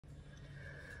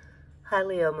Hi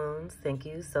Leo Moons, thank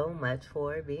you so much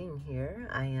for being here.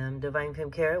 I am Divine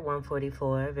Pimp Carrot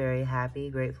 144, very happy,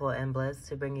 grateful, and blessed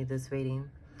to bring you this reading.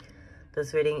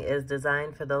 This reading is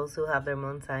designed for those who have their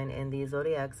moon sign in the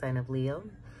zodiac sign of Leo.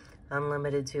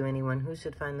 Unlimited to anyone who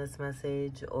should find this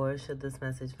message or should this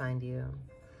message find you.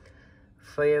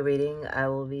 For your reading, I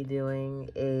will be doing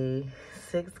a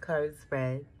 6-card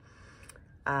spread.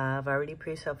 I've already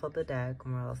pre-shuffled the deck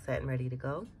and we're all set and ready to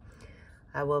go.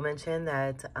 I will mention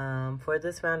that for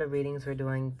this round of readings, we're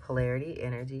doing polarity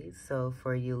energies. So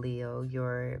for you, Leo,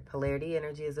 your polarity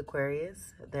energy is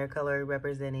Aquarius. Their color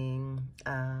representing,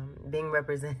 being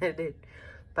represented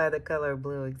by the color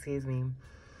blue, excuse me.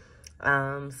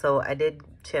 So I did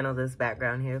channel this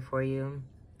background here for you.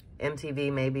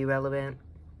 MTV may be relevant.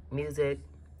 Music,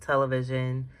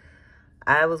 television.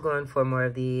 I was going for more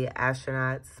of the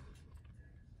astronauts.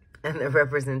 And the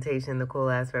representation, the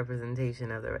cool-ass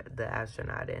representation of the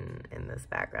astronaut in this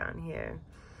background here.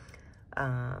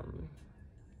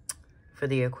 For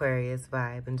the Aquarius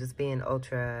vibe and just being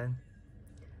ultra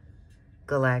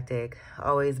galactic.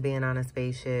 Always being on a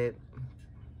spaceship.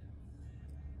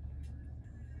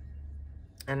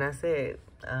 And that's it.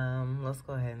 Let's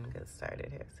go ahead and get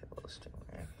started here. It's a little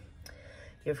stronger.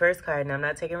 Your first card, and I'm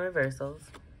not taking reversals.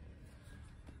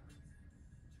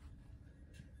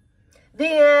 The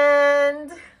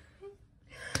end.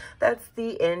 That's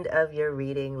the end of your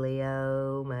reading,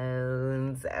 Leo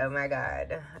Moons. Oh my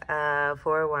God.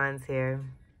 4 wands here.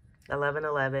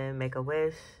 1111, make a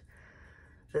wish.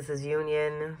 This is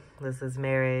union. This is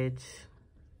marriage.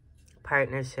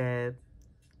 Partnership.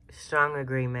 Strong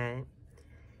agreement.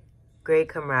 Great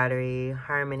camaraderie.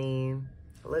 Harmony.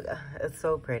 Look, it's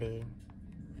so pretty.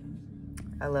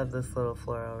 I love this little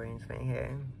floral arrangement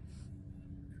here.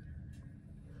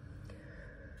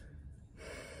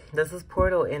 This is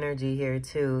portal energy here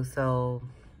too, so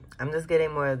I'm just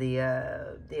getting more of the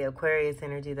Aquarius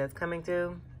energy that's coming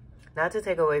through. Not to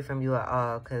take away from you at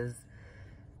all, because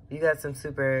you got some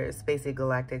super spacey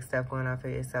galactic stuff going on for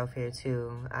yourself here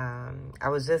too. I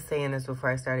was just saying this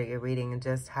before I started your reading, and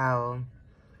just how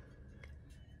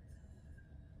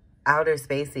outer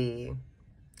spacey,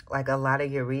 like a lot of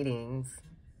your readings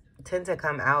tend to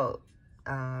come out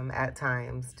at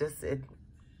times. Just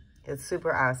it's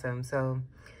super awesome. So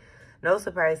no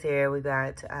surprise here. We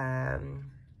got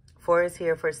 4 is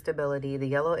here for stability. The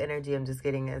yellow energy I'm just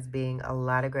getting as being a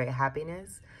lot of great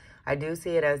happiness. I do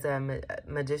see it as a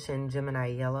magician Gemini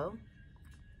yellow.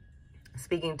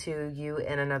 Speaking to you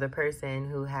and another person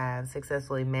who have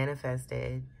successfully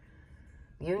manifested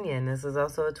union. This is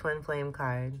also a twin flame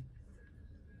card.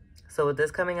 So with this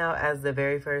coming out as the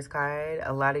very first card,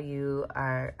 a lot of you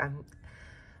are,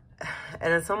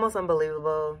 and it's almost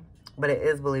unbelievable, but it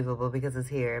is believable because it's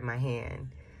here in my hand.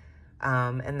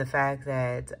 And the fact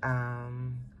that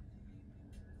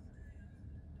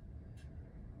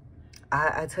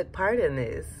I took part in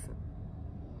this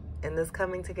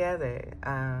coming together.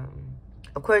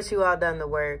 Of course, you all done the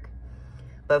work,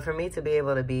 but for me to be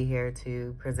able to be here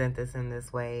to present this in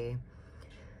this way,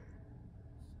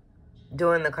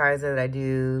 doing the cards that I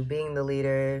do, being the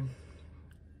leader,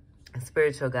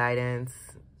 spiritual guidance,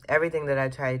 everything that I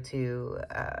try to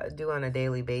do on a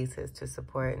daily basis to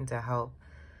support and to help,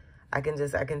 I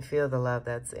can feel the love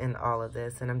that's in all of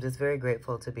this. And I'm just very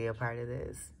grateful to be a part of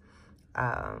this.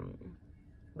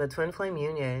 But twin flame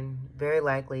union, very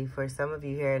likely for some of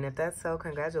you here. And if that's so,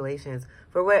 congratulations.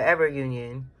 For whatever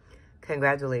union,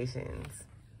 congratulations.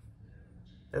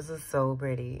 This is so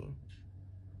pretty.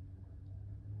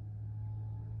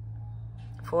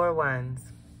 4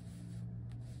 wands.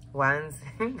 Wands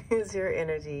is your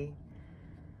energy.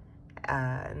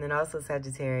 And then also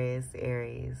Sagittarius,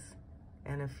 Aries,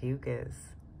 and a Fucus.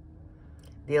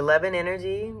 The 11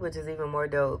 energy, which is even more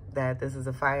dope that this is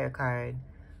a fire card.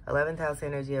 11th house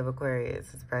energy of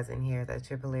Aquarius is present here. That's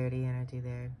your polarity energy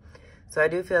there. So I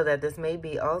do feel that this may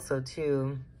be also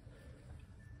too,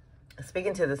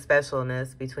 speaking to the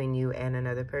specialness between you and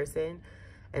another person,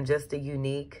 and just the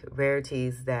unique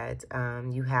rarities that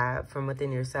you have from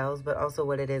within yourselves, but also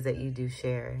what it is that you do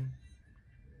share.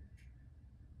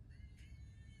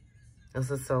 This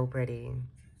is so pretty.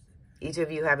 Each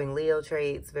of you having Leo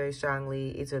traits very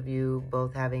strongly. Each of you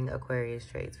both having Aquarius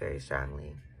traits very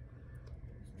strongly.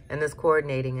 And this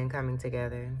coordinating and coming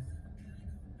together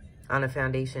on a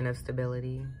foundation of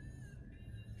stability.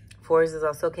 4s is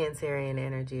also Cancerian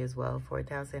energy as well, 4th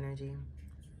house energy.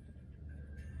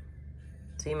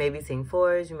 So you may be seeing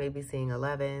 4s, you may be seeing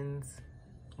 11s,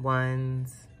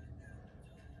 1s.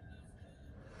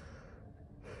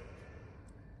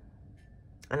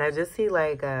 And I just see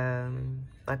like a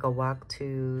walk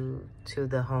to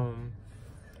the home.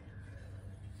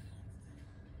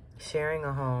 sharing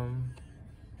a home,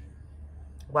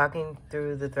 walking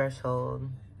through the threshold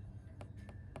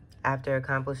after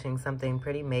accomplishing something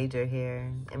pretty major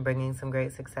here and bringing some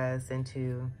great success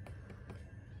into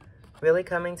really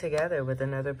coming together with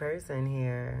another person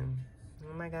here.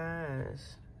 Oh my gosh,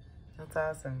 that's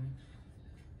awesome.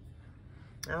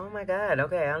 Oh my God.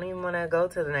 Okay, I don't even want to go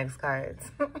to the next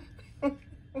cards.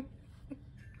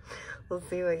 We'll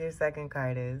see what your second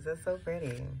card is. That's so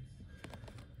pretty.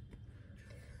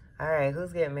 All right,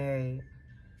 who's getting married?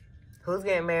 Who's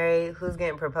getting married? Who's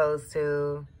getting proposed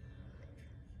to?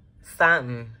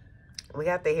 Something. We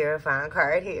got the Hierophant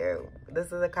card here.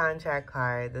 This is a contract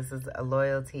card. This is a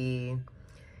loyalty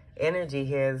energy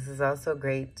here. This is also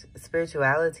great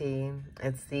spirituality.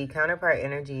 It's the counterpart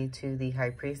energy to the High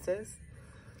Priestess.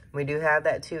 We do have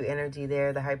that 2 energy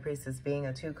there, the High Priestess being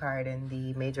a 2 card in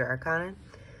the Major Arcana.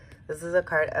 This is a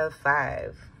card of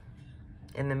 5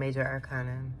 in the Major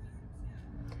Arcana.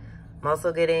 I'm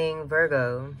also getting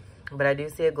Virgo, but I do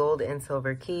see a gold and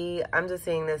silver key. I'm just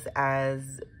seeing this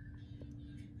as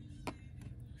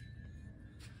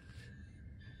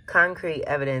concrete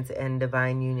evidence and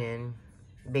divine union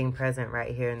being present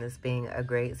right here, and this being a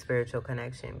great spiritual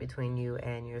connection between you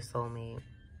and your soulmate.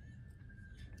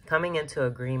 Coming into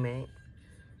agreement,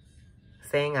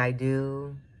 saying I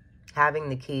do, having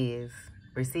the keys,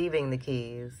 receiving the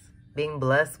keys, being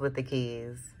blessed with the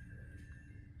keys.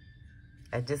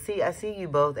 I see you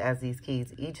both as these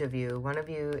keys, each of you. One of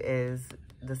you is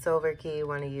the silver key,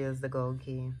 one of you is the gold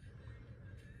key.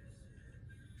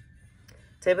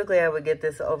 Typically, I would get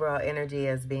this overall energy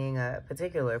as being a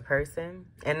particular person.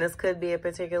 And this could be a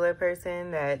particular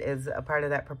person that is a part of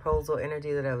that proposal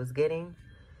energy that I was getting.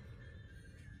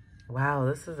 Wow,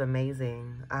 this is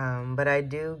amazing. But I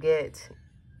do get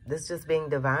this just being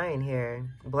divine here.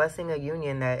 Blessing a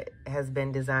union that has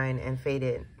been designed and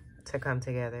fated to come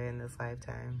together in this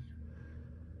lifetime.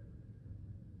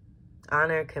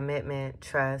 Honor, commitment,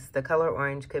 trust. The color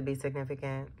orange could be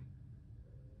significant.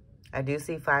 I do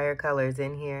see fire colors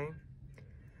in here.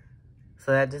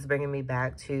 So that just bringing me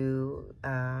back to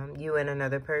you and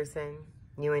another person.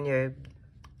 You and your...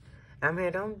 I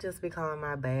mean, don't just be calling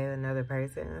my babe another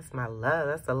person. That's my love.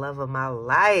 That's the love of my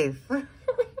life.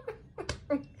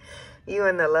 You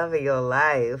and the love of your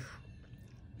life.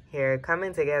 Here,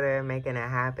 coming together and making it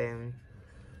happen.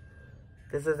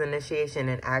 This is initiation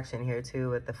and action here, too,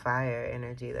 with the fire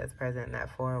energy that's present in that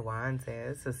 4 of Wands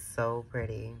here. This is so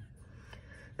pretty.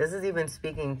 This is even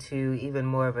speaking to even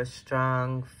more of a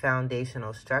strong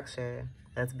foundational structure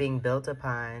that's being built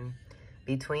upon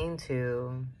between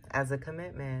two as a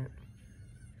commitment.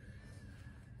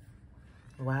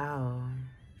 Wow.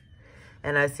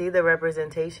 And I see the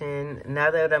representation now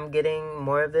that I'm getting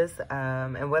more of this.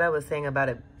 And what I was saying about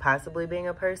it possibly being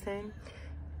a person.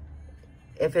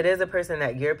 If it is a person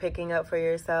that you're picking up for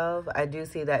yourself, I do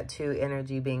see that 2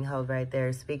 energy being held right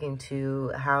there, speaking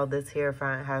to how this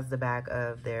Hierophant has the back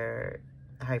of their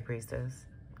High Priestess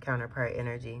counterpart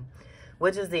energy,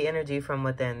 which is the energy from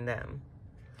within them.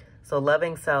 So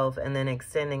loving self and then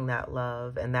extending that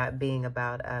love, and that being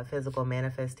about a physical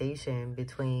manifestation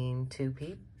between 2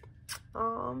 people.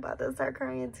 Oh, I'm about to start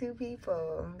crying. 2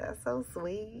 people. That's so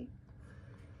sweet.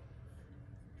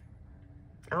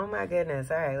 Oh my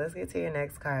goodness. All right, let's get to your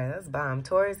next card. That's bomb.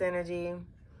 Taurus energy,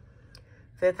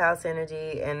 5th house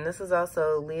energy, and this is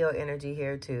also Leo energy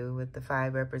here too with the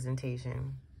 5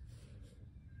 representation.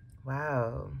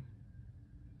 Wow.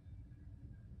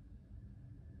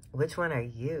 Which one are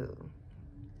you?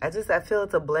 I feel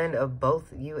it's a blend of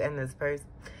both you and this person.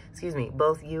 Excuse me,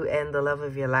 both you and the love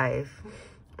of your life.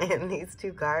 And these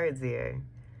 2 cards here.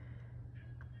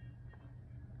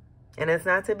 And it's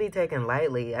not to be taken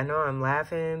lightly. I know I'm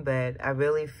laughing, but I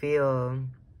really feel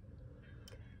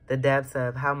the depths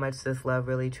of how much this love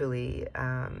really truly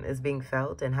is being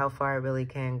felt and how far it really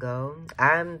can go.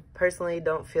 I personally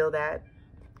don't feel that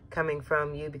coming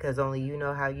from you because only you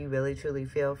know how you really truly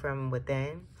feel from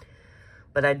within.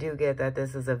 But I do get that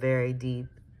this is a very deep,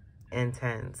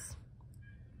 intense,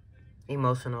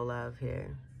 emotional love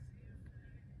here.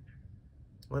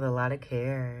 With a lot of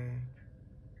care.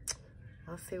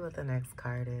 Let's see what the next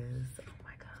card is. Oh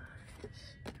my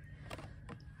gosh.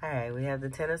 All right, we have the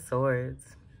 10 of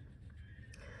Swords.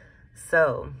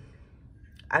 So,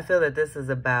 I feel that this is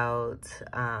about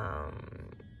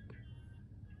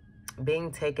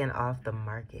being taken off the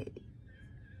market.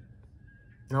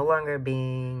 No longer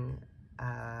being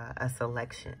a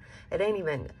selection. It ain't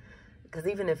even, because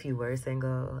even if you were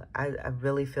single, I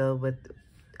really feel with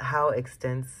how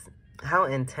intense,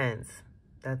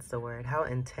 that's the word, how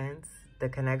intense the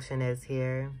connection is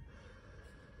here.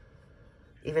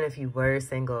 Even if you were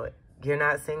single, you're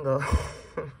not single.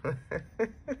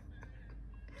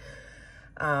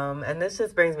 And this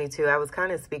just brings me to, I was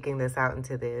kind of speaking this out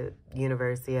into the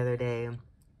universe the other day,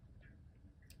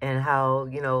 and how,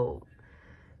 you know,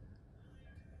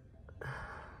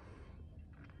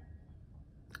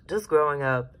 just growing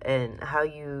up and how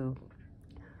you,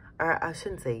 or I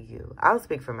shouldn't say you, I'll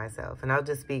speak for myself, and I'll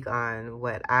just speak on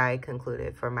what I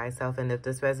concluded for myself. And if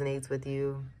this resonates with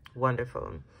you,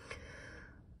 wonderful.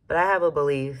 But I have a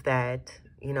belief that,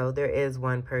 you know, there is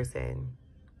one person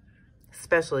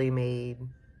specially made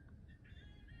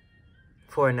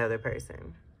for another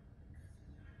person.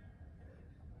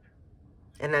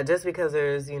 And that just because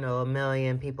there's, you know, a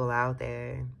million people out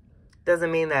there,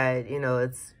 doesn't mean that, you know,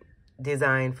 it's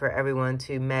designed for everyone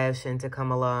to mesh and to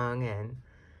come along and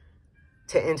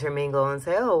to intermingle and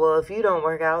say, oh, well, if you don't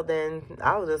work out, then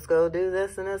I'll just go do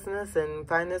this and this and this and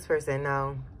find this person.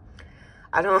 No,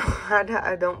 I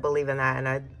don't believe in that. And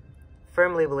I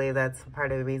firmly believe that's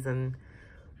part of the reason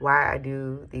why I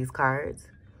do these cards,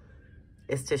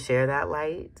 is to share that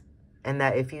light. And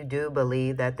that if you do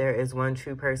believe that there is one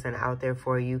true person out there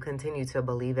for you, continue to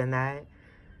believe in that,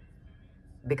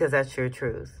 because that's your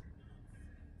truth.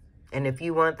 And if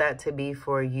you want that to be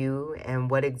for you and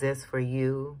what exists for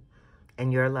you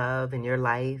and your love and your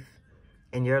life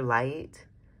and your light,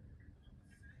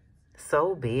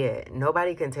 so be it.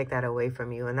 Nobody can take that away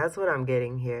from you. And that's what I'm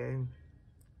getting here.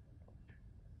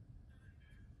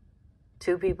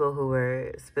 Two people who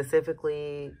were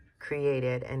specifically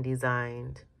created and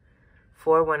designed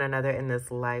for one another in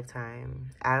this lifetime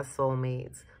as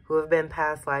soulmates, who have been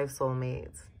past life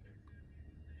soulmates.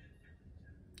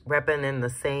 Repping in the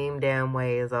same damn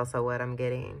way is also what I'm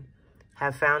getting.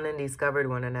 Have found and discovered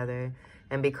one another.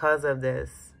 And because of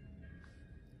this,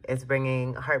 it's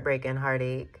bringing heartbreak and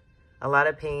heartache, a lot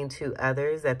of pain to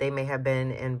others that they may have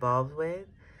been involved with.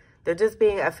 They're just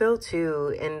being, I feel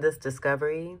too, in this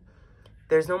discovery,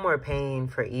 there's no more pain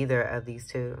for either of these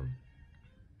two.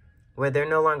 Where they're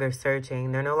no longer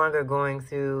searching. They're no longer going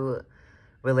through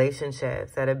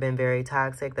relationships that have been very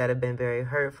toxic, that have been very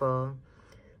hurtful,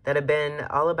 that have been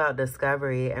all about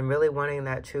discovery and really wanting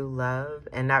that true love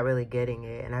and not really getting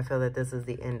it. And I feel that this is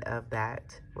the end of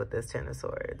that with this Ten of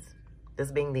Swords.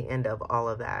 This being the end of all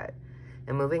of that.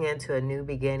 And moving into a new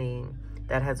beginning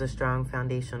that has a strong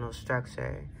foundational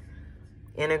structure.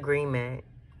 In agreement,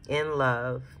 in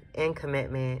love, in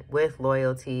commitment, with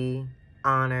loyalty,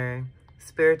 honor,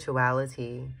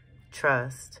 spirituality,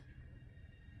 trust,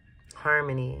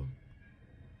 harmony,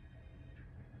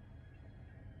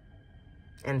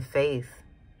 and faith.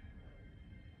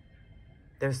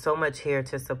 There's so much here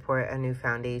to support a new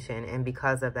foundation. And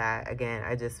because of that, again,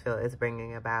 I just feel it's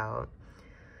bringing about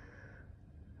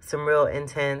some real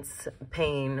intense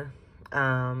pain,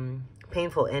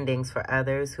 painful endings for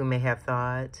others who may have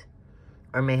thought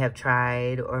or may have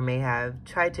tried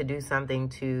to do something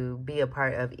to be a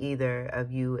part of either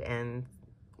of you and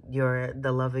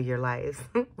the love of your lives.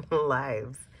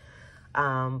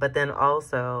 But then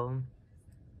also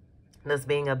this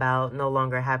being about no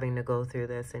longer having to go through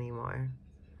this anymore.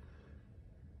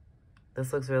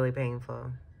 This looks really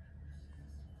painful.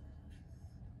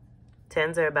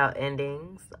 Tens are about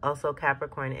endings. Also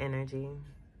Capricorn energy.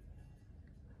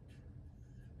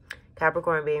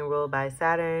 Capricorn being ruled by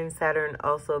Saturn. Saturn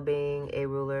also being a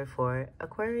ruler for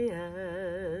Aquarius.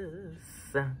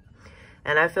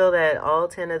 And I feel that all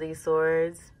 10 of these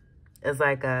swords is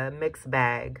like a mixed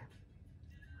bag,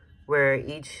 where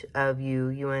each of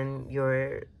you and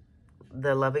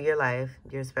the love of your life,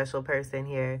 your special person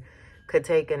here, could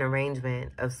take an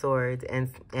arrangement of swords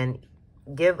and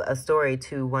give a story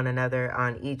to one another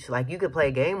on each. Like, you could play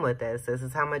a game with this. This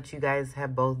is how much you guys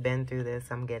have both been through this,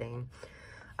 I'm getting.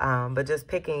 But just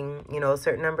picking, you know, a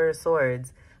certain number of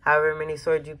swords, however many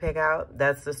swords you pick out,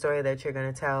 that's the story that you're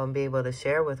going to tell and be able to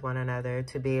share with one another,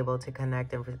 to be able to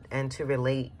connect and to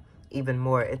relate even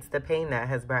more. It's the pain that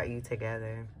has brought you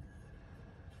together,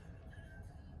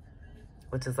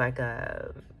 which is like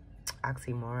a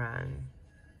oxymoron.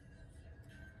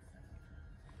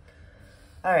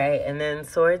 All right, and then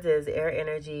swords is air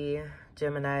energy,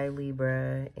 Gemini,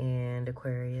 Libra, and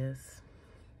Aquarius.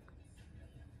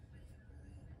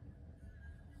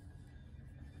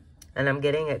 And I'm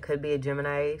getting it could be a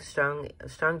Gemini, strong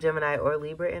Gemini or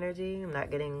Libra energy. I'm not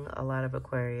getting a lot of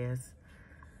Aquarius.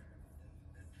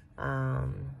 That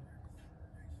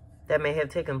may have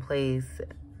taken place,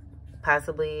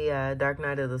 possibly dark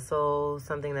night of the soul,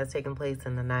 something that's taken place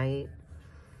in the night,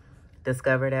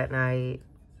 discovered at night.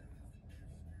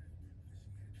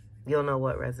 You'll know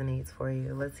what resonates for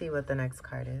you. Let's see what the next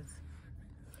card is.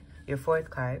 Your fourth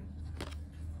card.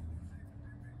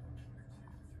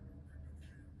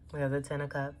 We have the Ten of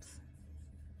Cups.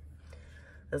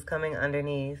 is coming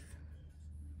underneath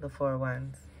the 4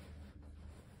 wands.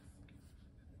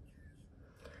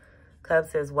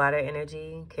 Cups is water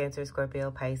energy, Cancer,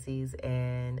 Scorpio, Pisces,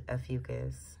 and a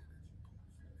Fucus.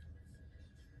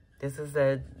 This is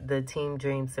the Team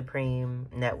Dream Supreme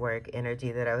network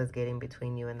energy that I was getting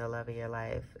between you and the love of your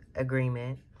life.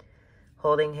 Agreement,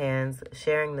 holding hands,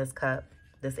 sharing this cup,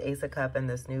 this Ace of Cup, and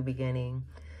this new beginning.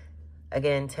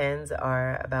 Again, 10s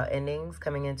are about endings,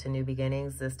 coming into new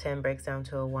beginnings. This 10 breaks down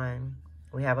to a 1.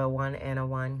 We have a 1 and a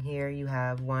 1 here. You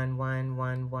have 1, 1,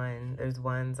 1, 1. There's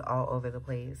ones all over the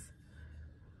place.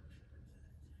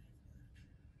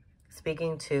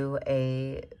 Speaking to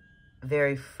a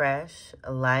very fresh,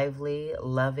 lively,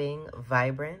 loving,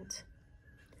 vibrant,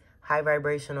 high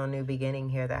vibrational new beginning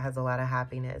here that has a lot of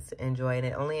happiness and joy. And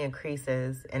it only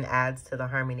increases and adds to the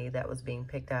harmony that was being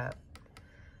picked up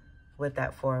with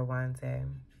that 4 of Wands there.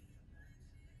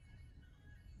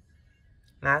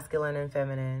 Masculine and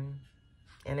feminine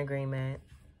in agreement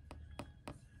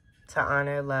to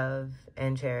honor, love,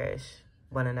 and cherish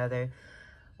one another.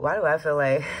 Why do I feel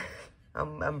like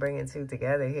I'm bringing 2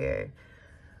 together here?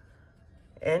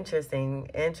 Interesting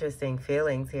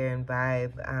feelings here and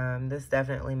vibe. This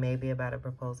definitely may be about a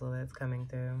proposal that's coming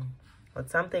through.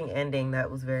 With something ending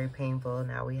that was very painful,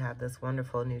 now we have this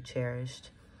wonderful, new,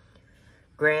 cherished,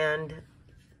 grand,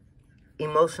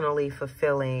 emotionally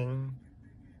fulfilling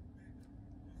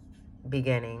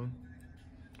beginning.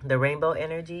 The rainbow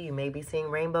energy, you may be seeing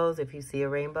rainbows. If you see a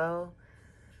rainbow,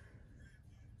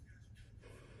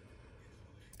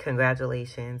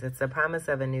 congratulations. It's the promise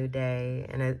of a new day,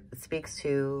 and it speaks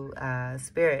to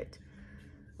spirit,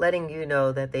 letting you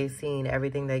know that they've seen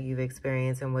everything that you've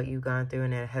experienced and what you've gone through,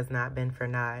 and it has not been for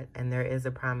naught. And there is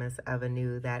a promise of a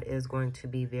new that is going to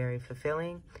be very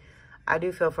fulfilling. I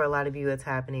do feel for a lot of you it's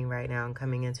happening right now and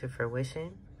coming into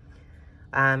fruition.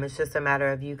 It's just a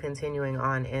matter of you continuing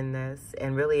on in this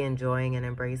and really enjoying and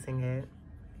embracing it.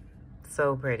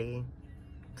 So pretty.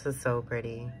 This is so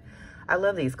pretty. I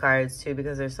love these cards too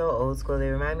because they're so old school. They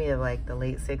remind me of like the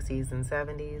late 60s and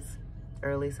 70s,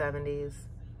 early 70s.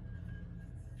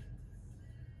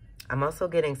 I'm also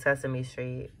getting Sesame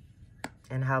Street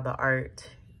and how the art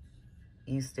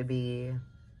used to be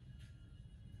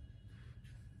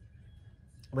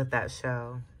with that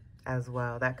show as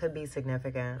well. That could be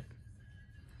significant.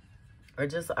 Or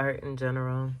just art in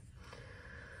general.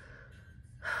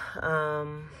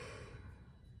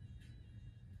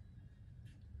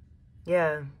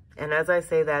 Yeah, and as I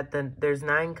say that, there's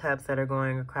 9 cups that are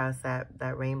going across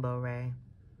that rainbow ray.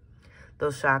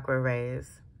 Those chakra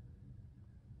rays.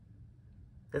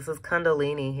 This is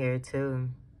Kundalini here too.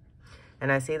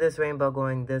 And I see this rainbow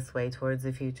going this way towards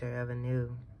the future of a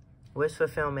new wish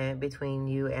fulfillment between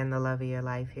you and the love of your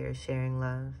life here. Sharing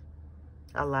love.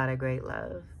 A lot of great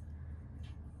love.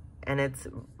 And it's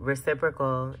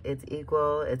reciprocal. It's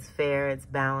equal. It's fair. It's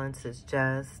balanced. It's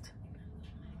just.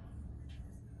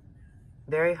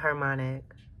 Very harmonic.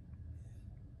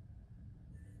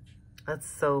 That's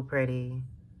so pretty.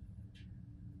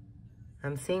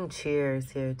 I'm seeing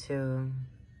cheers here too.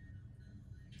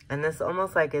 And this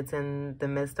almost like it's in the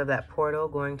midst of that portal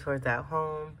going towards that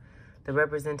home. The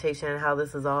representation and how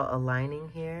this is all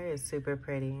aligning here is super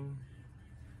pretty.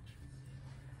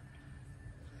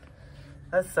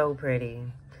 That's so pretty.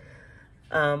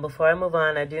 Before I move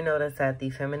on, I do notice that the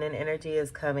feminine energy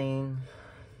is coming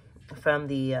from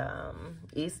the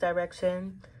east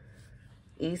direction.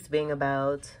 East being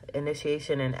about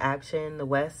initiation and action. The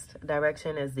west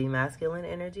direction is the masculine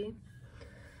energy.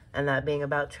 And that being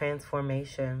about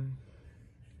transformation.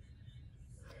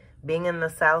 Being in the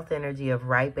south energy of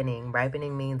ripening.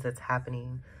 Ripening means it's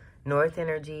happening. North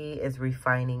energy is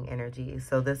refining energy.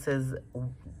 So this is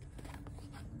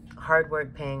hard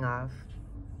work paying off.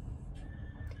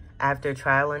 After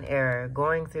trial and error,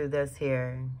 going through this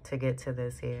here to get to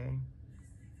this here.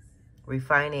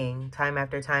 Refining time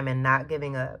after time and not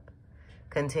giving up.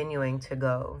 Continuing to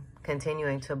go.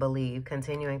 Continuing to believe.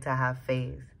 Continuing to have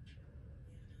faith.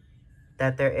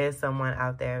 That there is someone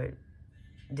out there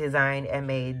designed and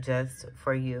made just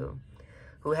for you.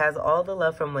 Who has all the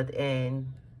love from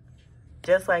within.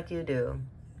 Just like you do.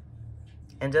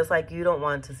 And just like you don't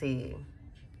want to see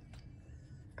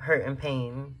hurt and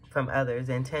pain from others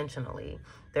intentionally.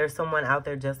 There's someone out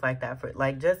there just like that. For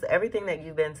like just everything that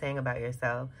you've been saying about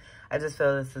yourself. I just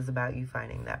feel this is about you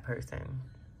finding that person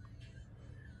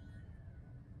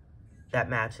that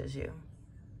matches you.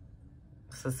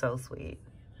 This is so sweet.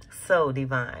 So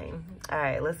divine. All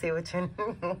right, let's see what your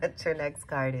next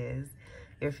card is.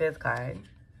 Your 5th card.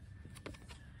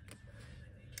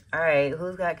 All right,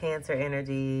 who's got Cancer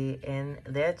energy in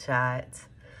their chat?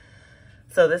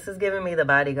 So this is giving me the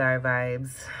bodyguard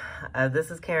vibes.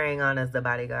 This is carrying on as the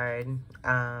bodyguard.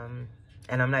 And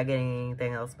I'm not getting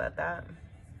anything else but that.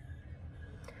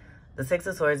 The Six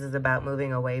of Swords is about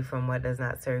moving away from what does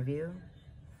not serve you.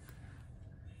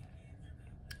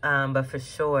 But for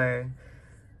sure,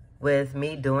 with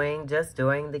me just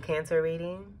doing the Cancer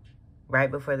reading, right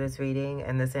before this reading,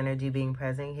 and this energy being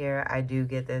present here, I do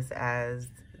get this as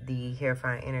the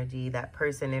Hierophant energy, that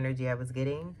person energy I was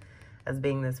getting, as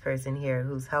being this person here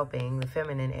who's helping the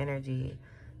feminine energy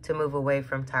to move away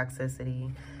from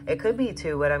toxicity. It could be,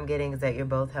 too, what I'm getting is that you're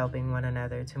both helping one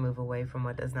another to move away from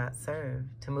what does not serve,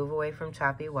 to move away from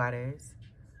choppy waters.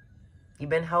 You've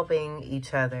been helping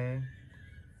each other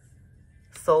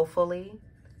soulfully,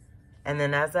 and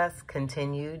then as that's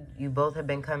continued, you both have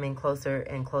been coming closer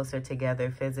and closer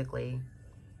together physically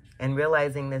and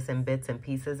realizing this in bits and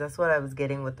pieces. That's what I was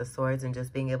getting with the swords, and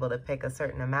just being able to pick a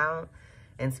certain amount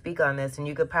and speak on this. And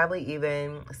you could probably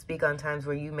even speak on times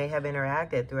where you may have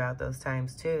interacted throughout those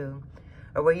times too,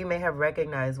 or where you may have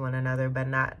recognized one another but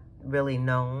not really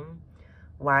known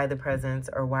why the presence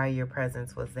or why your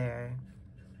presence was there.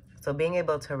 So being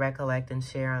able to recollect and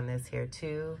share on this here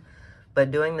too, but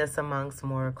doing this amongst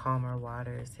more calmer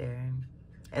waters here.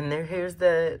 And here's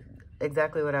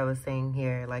exactly what I was saying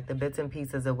here, like the bits and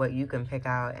pieces of what you can pick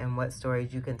out and what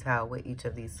stories you can tell with each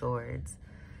of these swords,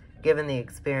 given the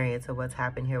experience of what's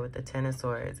happened here with the Ten of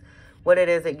Swords. What it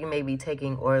is that you may be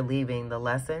taking or leaving, the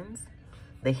lessons,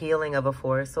 the healing of a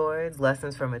Four of Swords,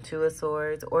 lessons from a Two of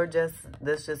Swords, or just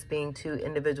being two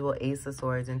individual Ace of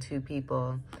Swords and two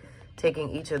people taking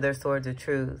each of their swords of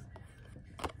truth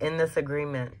in this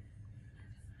agreement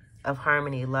of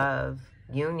harmony, love,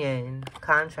 union,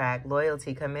 contract,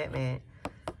 loyalty, commitment,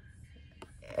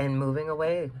 and moving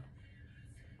away.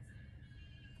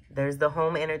 There's the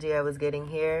home energy I was getting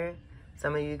here.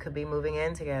 Some of you could be moving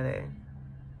in together,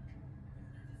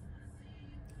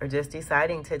 or just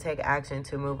deciding to take action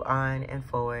to move on and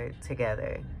forward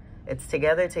together. It's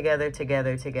together, together,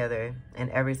 together, together in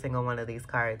every single one of these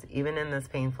cards, even in this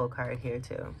painful card here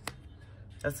too.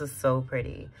 This is so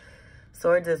pretty.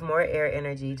 Swords is more air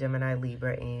energy, Gemini,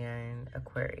 Libra, and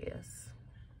Aquarius.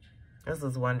 This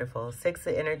is wonderful. Six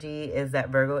of energy is that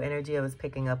Virgo energy I was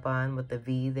picking up on with the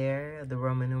V there, the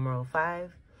Roman numeral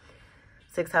 5.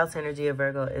 Sixth house energy of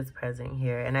Virgo is present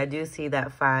here. And I do see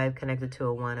that 5 connected to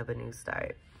a 1 of a new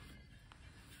start.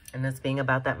 And this being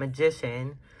about that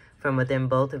magician from within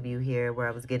both of you here, where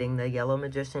I was getting the yellow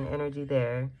magician energy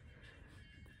there.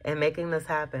 And making this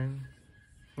happen.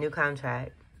 New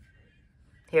contract.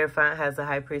 Hierophant has the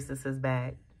High Priestess's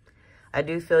back. I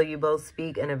do feel you both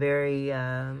speak in a very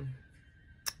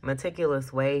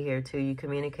meticulous way here too. You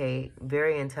communicate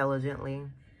very intelligently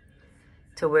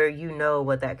to where you know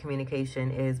what that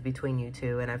communication is between you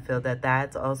two. And I feel that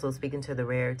that's also speaking to the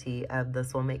rarity of the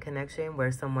soulmate connection,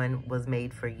 where someone was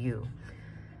made for you.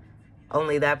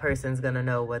 Only that person's going to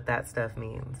know what that stuff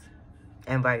means,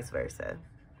 and vice versa.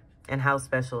 And how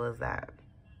special is that?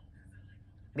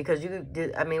 Because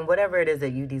I mean, whatever it is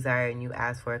that you desire and you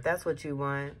ask for, if that's what you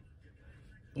want,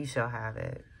 you shall have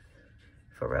it.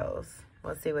 For reals.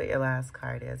 Let's see what your last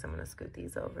card is. I'm going to scoot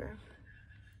these over.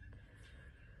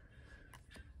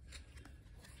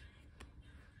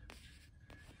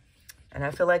 And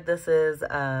I feel like this is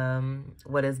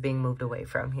what is being moved away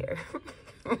from here.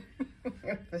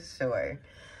 For sure.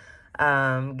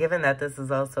 Given that this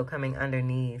is also coming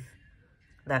underneath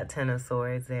that Ten of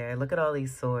Swords there. Look at all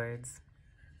these swords.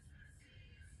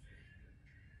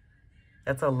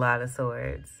 That's a lot of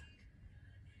swords.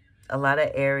 A lot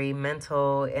of airy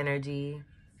mental energy.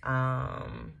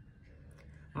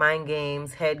 Mind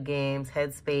games,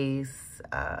 head space.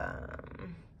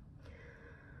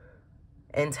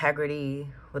 Integrity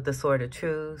with the Sword of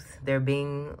Truth. There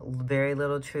being very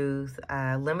little truth.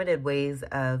 Limited ways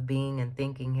of being and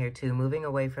thinking here too. Moving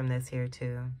away from this here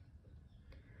too.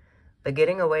 But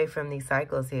getting away from these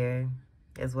cycles here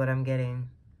is what I'm getting.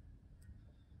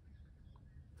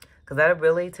 Because I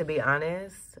really, to be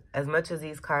honest, as much as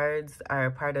these cards are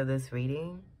a part of this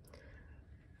reading,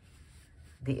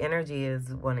 the energy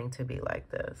is wanting to be like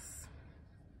this.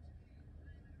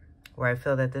 Where I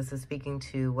feel that this is speaking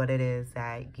to what it is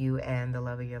that you and the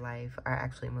love of your life are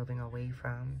actually moving away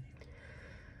from.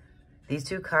 These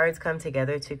two cards come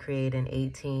together to create an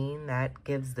 18. That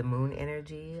gives the moon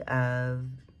energy of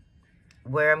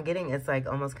where I'm getting, it's like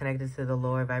almost connected to the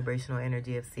lower vibrational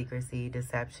energy of secrecy,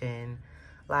 deception,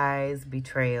 lies,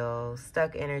 betrayal,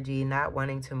 stuck energy, not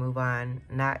wanting to move on,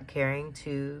 not caring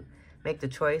to make the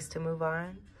choice to move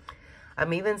on.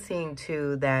 I'm even seeing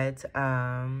too that,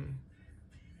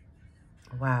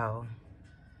 wow,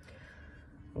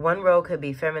 one role could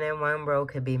be feminine, one role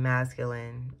could be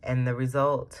masculine. And the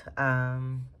result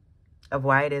of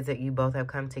why it is that you both have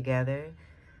come together,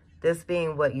 this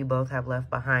being what you both have left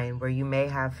behind, where you may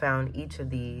have found each of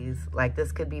these, like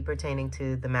this could be pertaining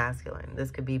to the masculine,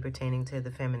 this could be pertaining to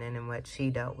the feminine and what she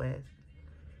dealt with.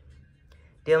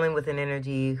 Dealing with an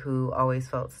energy who always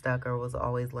felt stuck or was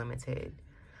always limited.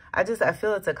 I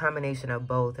feel it's a combination of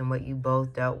both and what you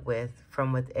both dealt with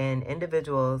from within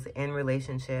individuals, in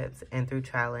relationships, and through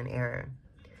trial and error.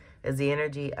 Is the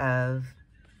energy of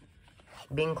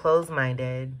being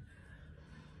closed-minded,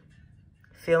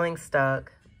 feeling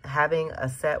stuck, having a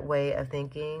set way of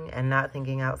thinking and not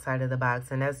thinking outside of the box.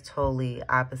 And that's totally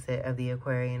opposite of the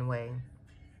Aquarian way.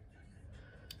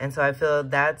 And so I feel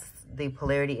that's the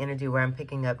polarity energy where I'm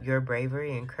picking up your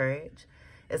bravery and courage.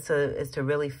 Is to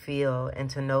really feel and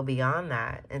to know beyond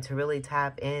that, and to really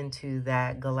tap into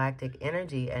that galactic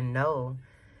energy and know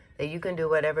that you can do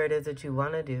whatever it is that you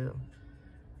want to do.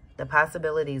 The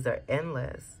possibilities are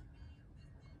endless.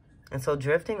 And so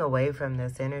drifting away from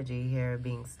this energy here,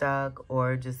 being stuck,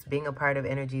 or just being a part of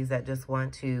energies that just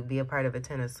want to be a part of a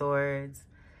 10 of Swords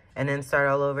and then start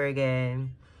all over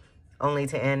again, only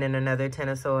to end in another 10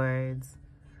 of Swords.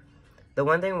 The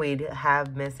one thing we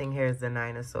have missing here is the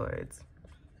 9 of Swords.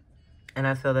 And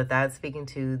I feel that that's speaking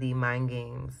to the mind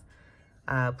games,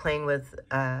 playing with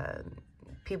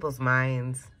people's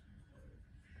minds.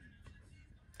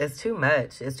 It's too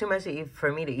much. It's too much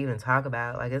for me to even talk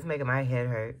about. Like, it's making my head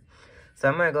hurt. So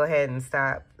I'm going to go ahead and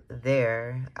stop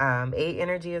there. 8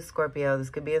 energy is Scorpio. This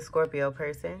could be a Scorpio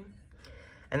person.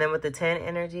 And then with the 10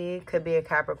 energy, could be a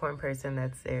Capricorn person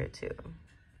that's there too.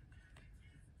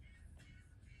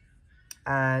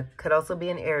 Could also be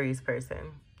an Aries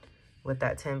person, with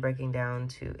that 10 breaking down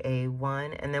to a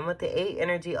 1. And then with the 8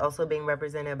 energy also being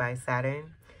represented by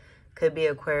Saturn, could be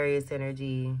Aquarius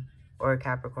energy or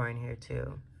Capricorn here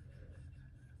too.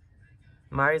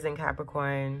 Mars in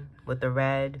Capricorn with the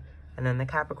red, and then the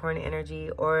Capricorn energy,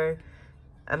 or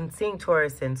I'm seeing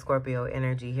Taurus and Scorpio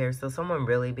energy here. So someone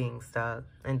really being stuck,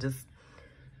 and just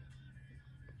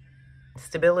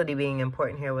stability being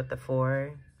important here with the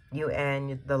 4. You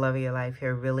and the love of your life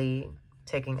here really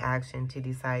taking action to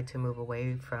decide to move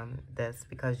away from this,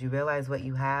 because you realize what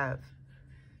you have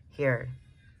here,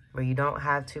 where you don't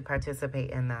have to participate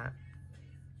in that.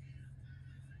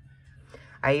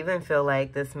 I even feel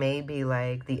like this may be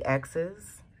like the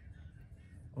exes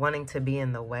wanting to be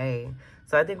in the way.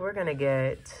 So I think we're going to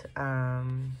get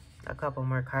a couple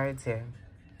more cards here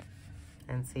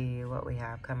and see what we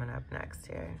have coming up next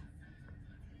here.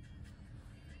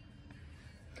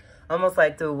 Almost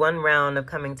like through one round of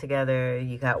coming together,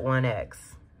 you got one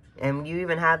X. And you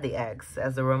even have the X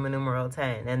as the Roman numeral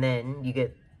 10. And then you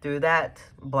get through that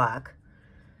block,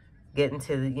 get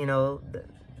into, you know,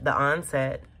 the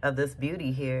onset of this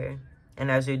beauty here.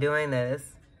 And as you're doing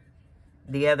this,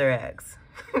 the other X.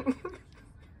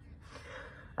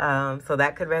 So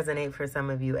that could resonate for some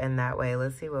of you in that way.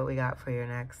 Let's see what we got for your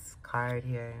next card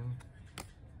here.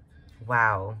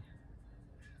 Wow.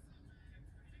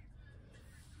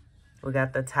 We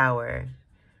got the Tower.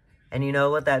 And you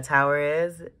know what that Tower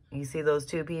is? You see those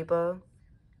two people?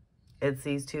 It's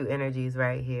these two energies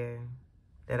right here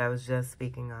that I was just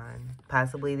speaking on.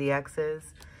 Possibly the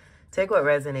exes. Take what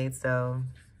resonates though.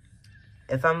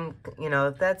 If I'm, you know,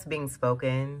 if that's being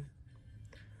spoken,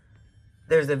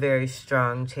 there's a very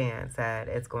strong chance that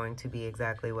it's going to be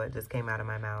exactly what just came out of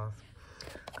my mouth.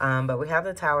 But we have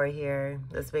the Tower here.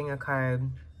 This being a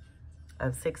card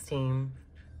of 16.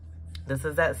 This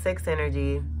is that 6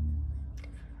 energy,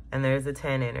 and there's a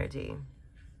 10 energy.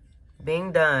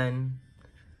 Being done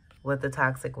with the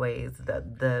toxic ways,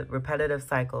 the repetitive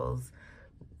cycles,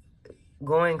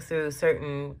 going through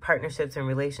certain partnerships and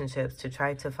relationships to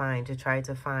try to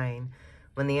find,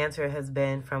 when the answer has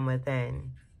been from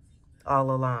within all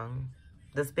along.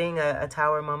 This being a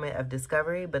Tower moment of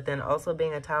discovery, but then also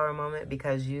being a Tower moment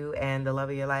because you and the love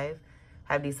of your life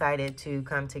have decided to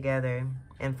come together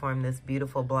and form this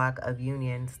beautiful block of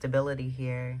union, stability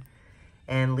here,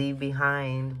 and leave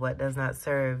behind what does not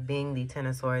serve, being the 10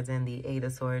 of Swords and the 8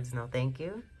 of Swords. No, thank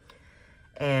you.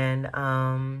 And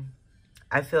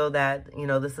I feel that, you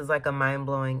know, this is like a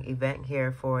mind-blowing event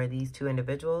here for these two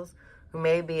individuals who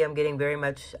maybe I'm getting very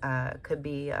much, could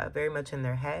be very much in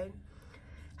their head,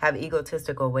 have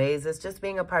egotistical ways. It's just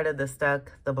being a part of the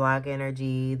stuck, the block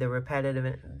energy, the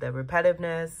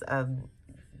repetitiveness of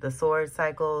the sword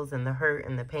cycles and the hurt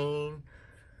and the pain.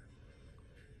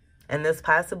 And this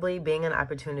possibly being an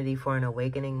opportunity for an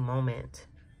awakening moment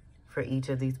for each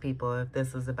of these people, if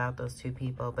this is about those two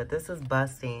people. But this is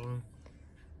busting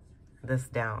this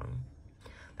down.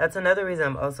 That's another reason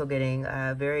I'm also getting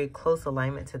a very close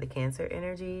alignment to the Cancer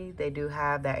energy. They do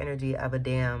have that energy of a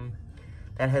dam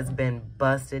that has been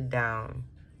busted down.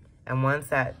 And once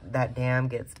that dam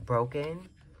gets broken,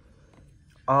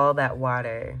 all that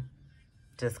water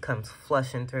just comes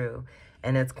flushing through.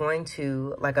 And it's going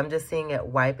to, like, I'm just seeing it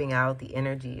wiping out the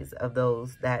energies of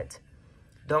those that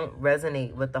don't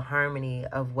resonate with the harmony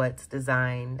of what's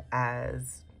designed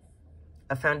as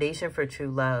a foundation for true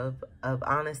love, of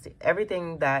honesty,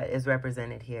 everything that is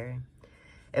represented here.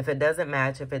 If it doesn't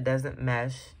match, if it doesn't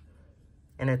mesh,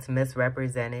 and it's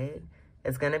misrepresented,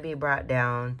 it's going to be brought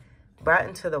down, brought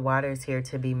into the waters here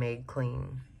to be made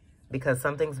clean. Because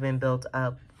something's been built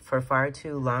up for far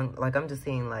too long. Like, I'm just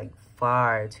seeing, like,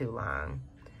 far too long.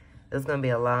 This is going to be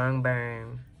a long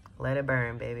burn. Let it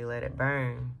burn, baby. Let it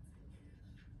burn.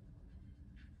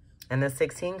 And the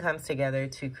 16 comes together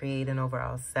to create an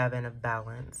overall 7 of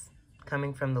balance,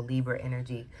 coming from the Libra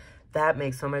energy. That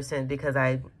makes so much sense, because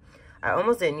I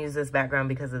almost didn't use this background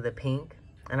because of the pink.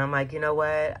 And I'm like, you know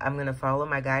what? I'm going to follow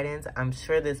my guidance. I'm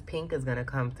sure this pink is going to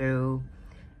come through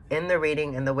in the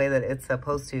reading in the way that it's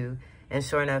supposed to. And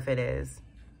sure enough, it is.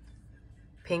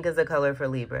 Pink is a color for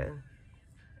Libra.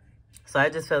 So I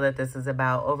just feel that this is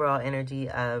about overall energy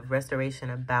of restoration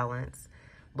of balance,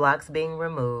 blocks being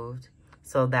removed,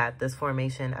 so that this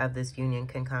formation of this union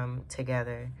can come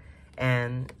together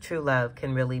and true love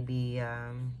can really be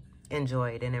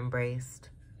enjoyed and embraced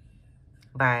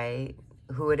by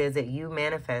who it is that you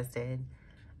manifested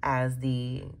as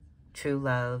the true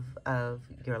love of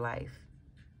your life.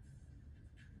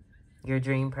 Your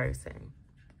dream person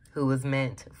who was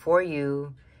meant for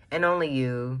you and only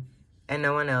you and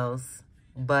no one else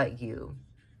but you.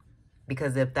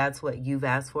 Because if that's what you've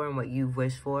asked for and what you've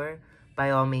wished for, by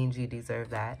all means, you deserve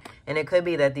that. And it could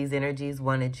be that these energies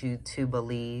wanted you to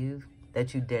believe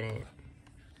that you didn't.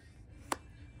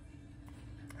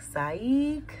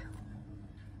 Psych.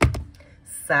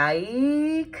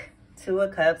 Psych. 2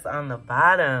 of Cups on the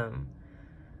bottom.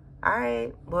 All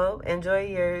right. Well, enjoy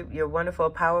your wonderful,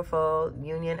 powerful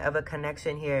union of a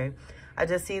connection here. I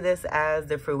just see this as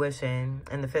the fruition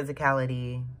and the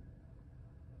physicality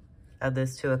of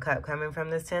this 2 of Cups coming from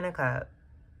this 10 of Cups.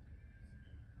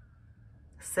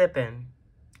 Sipping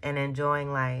and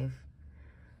enjoying life,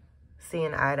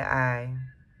 seeing eye to eye,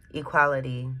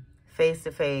 equality, face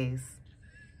to face,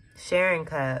 sharing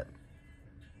cup,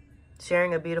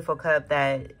 sharing a beautiful cup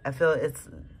that I feel it's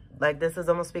like this is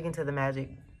almost speaking to the magic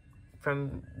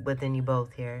from within you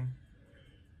both here.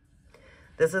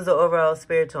 This is the overall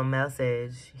spiritual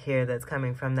message here that's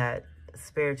coming from that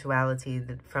spirituality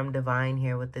from divine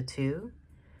here with the 2.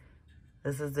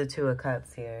 This is the 2 of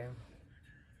Cups here.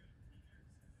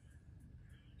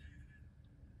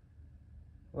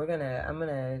 I'm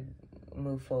gonna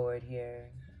move forward here.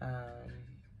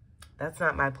 That's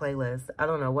not my playlist. I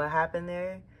don't know what happened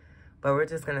there, but we're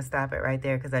just gonna stop it right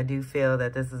there, because I do feel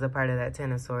that this is a part of that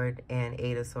 10 of Swords and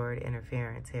 8 of Swords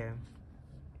interference here.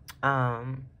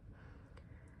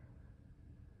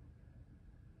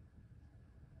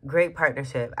 Great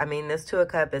partnership. I mean, this 2 of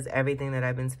Cups is everything that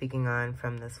I've been speaking on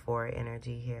from this 4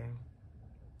 energy here.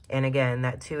 And again,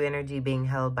 that 2 energy being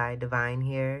held by divine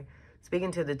here,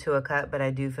 speaking to the 2 of Cups, but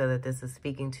I do feel that this is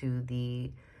speaking to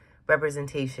the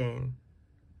representation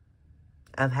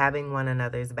of having one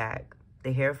another's back.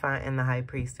 The Hierophant and the High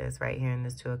Priestess right here in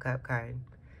this 2 of Cups card.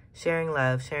 Sharing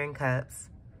love, sharing cups.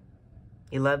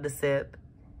 You love to sip.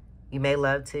 You may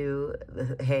love to,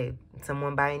 hey,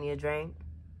 someone buying you a drink.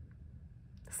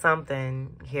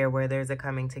 Something here where there's a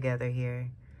coming together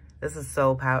here. This is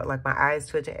so powerful. Like, my eyes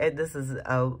twitching. This is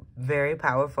a very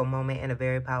powerful moment and a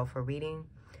very powerful reading.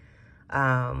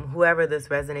 Whoever this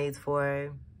resonates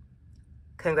for,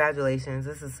 congratulations.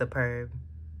 This is superb.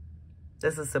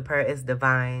 This is superb. It's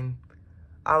divine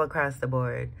all across the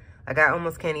board. Like, I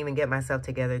almost can't even get myself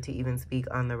together to even speak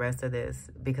on the rest of this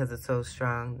because it's so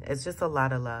strong. It's just a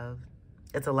lot of love.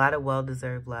 It's a lot of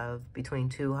well-deserved love between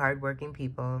 2 hardworking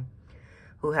people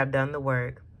who have done the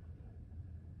work,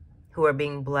 who are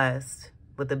being blessed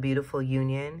with a beautiful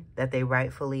union that they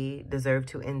rightfully deserve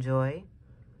to enjoy,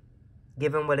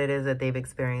 given what it is that they've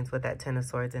experienced with that 10 of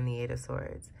Swords and the 8 of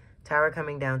Swords. Tower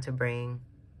coming down to bring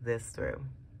this through.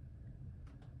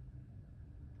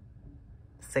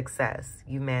 Success.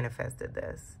 You manifested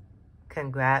this.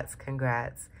 Congrats,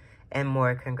 congrats, and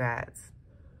more congrats.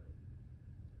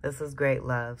 This is great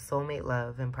love, soulmate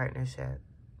love and partnership.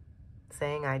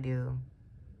 Saying I do.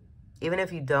 Even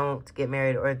if you don't get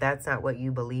married or that's not what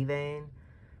you believe in,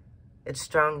 it's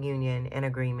strong union and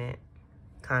agreement,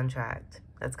 contract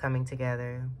that's coming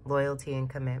together, loyalty and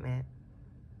commitment.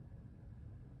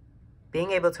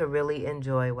 Being able to really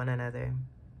enjoy one another.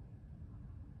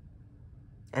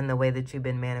 and the way that you've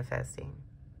been manifesting.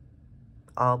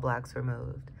 All blocks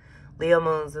removed. Leo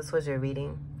Moons, this was your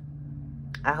reading.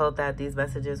 I hope that these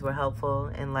messages were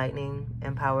helpful, enlightening,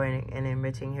 empowering, and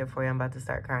enriching here for you. I'm about to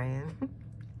start crying.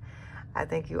 I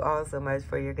thank you all so much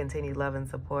for your continued love and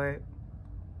support.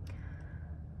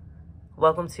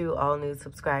 Welcome to all new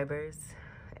subscribers.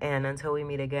 And until we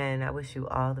meet again, I wish you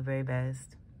all the very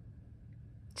best.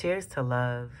 Cheers to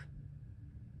love.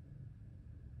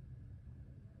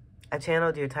 I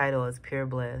channeled your title as Pure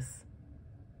Bliss.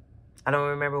 I don't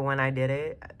remember when I did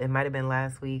it. It might have been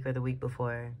last week or the week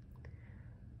before.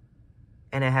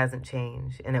 And it hasn't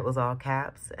changed. And it was all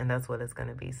caps. And that's what it's going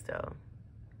to be still.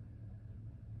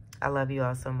 I love you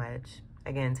all so much.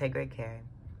 Again, take great care.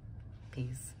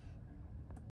 Peace.